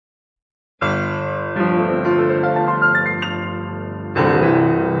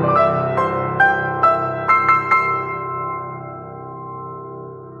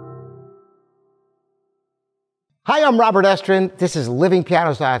Hi, I'm Robert Estrin. This is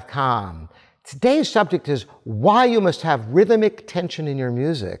livingpianos.com. Today's subject is why you must have rhythmic tension in your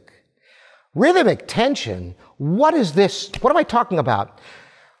music. Rhythmic tension? What is this? What am I talking about?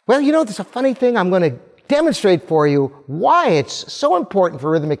 Well, you know, there's a funny thing. I'm going to demonstrate for you why it's so important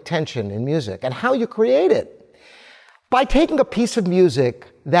for rhythmic tension in music and how you create it. By taking a piece of music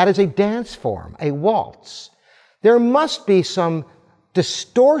that is a dance form, a waltz, there must be some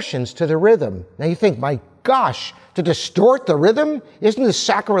distortions to the rhythm. Now you think, my gosh, to distort the rhythm? Isn't this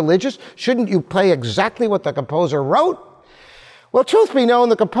sacrilegious? Shouldn't you play exactly what the composer wrote? Well, truth be known,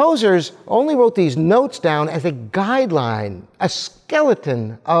 the composers only wrote these notes down as a guideline, a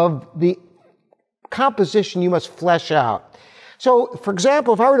skeleton of the composition you must flesh out. So, for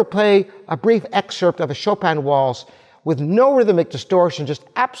example, if I were to play a brief excerpt of a Chopin waltz with no rhythmic distortion, just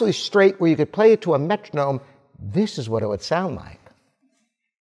absolutely straight where you could play it to a metronome, this is what it would sound like.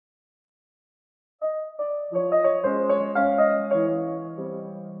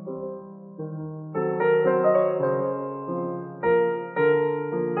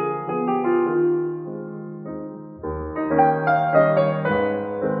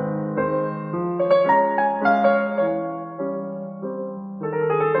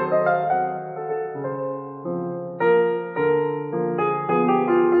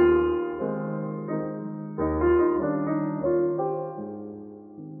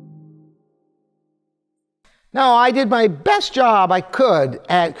 Now, I did my best job I could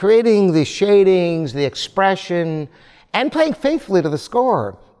at creating the shadings, the expression, and playing faithfully to the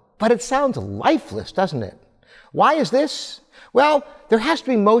score. But it sounds lifeless, doesn't it? Why is this? Well, there has to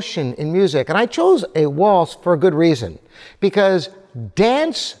be motion in music, and I chose a waltz for a good reason. Because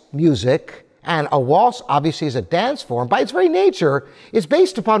dance music, and a waltz obviously is a dance form, by its very nature, is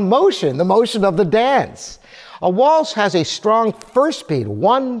based upon motion, the motion of the dance. A waltz has a strong first beat,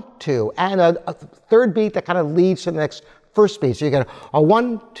 1, 2, and a third beat that kind of leads to the next first beat. So you get a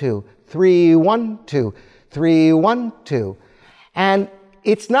 1, 2, 3, 1, 2, 3, 1, 2. And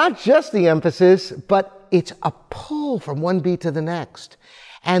it's not just the emphasis, but it's a pull from one beat to the next.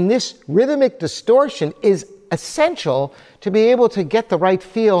 And this rhythmic distortion is essential to be able to get the right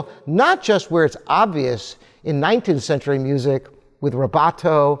feel, not just where it's obvious in 19th century music with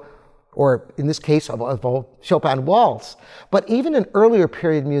rubato, or in this case of a Chopin waltz, but even in earlier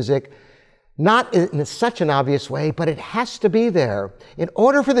period music, not in such an obvious way, but it has to be there in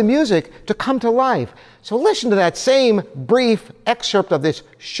order for the music to come to life. So listen to that same brief excerpt of this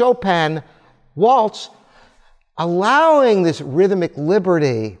Chopin waltz, allowing this rhythmic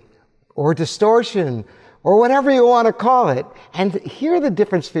liberty or distortion or whatever you want to call it, and hear the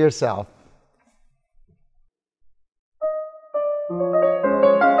difference for yourself.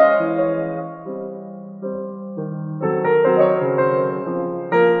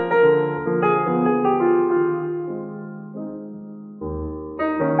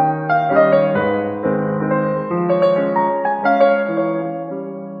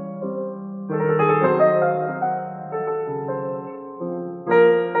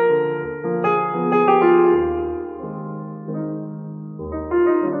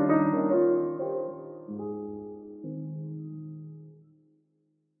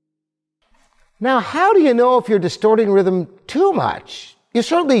 Now, how do you know if you're distorting rhythm too much? You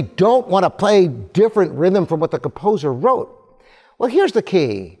certainly don't want to play different rhythm from what the composer wrote. Well, here's the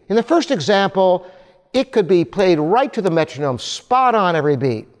key. In the first example, it could be played right to the metronome, spot on every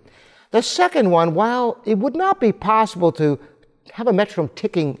beat. The second one, while it would not be possible to have a metronome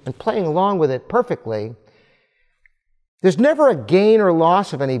ticking and playing along with it perfectly, there's never a gain or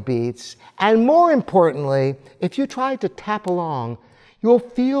loss of any beats. And more importantly, if you try to tap along, you'll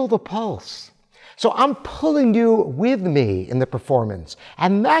feel the pulse. So I'm pulling you with me in the performance,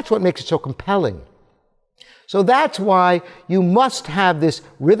 and that's what makes it so compelling. So that's why you must have this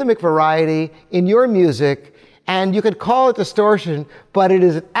rhythmic variety in your music, and you could call it distortion, but it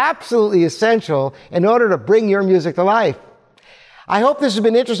is absolutely essential in order to bring your music to life. I hope this has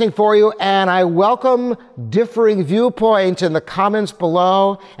been interesting for you, and I welcome differing viewpoints in the comments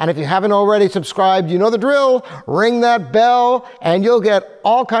below. And if you haven't already subscribed, you know the drill. Ring that bell, and you'll get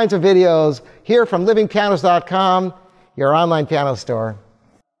all kinds of videos here from livingpianos.com, your online piano store.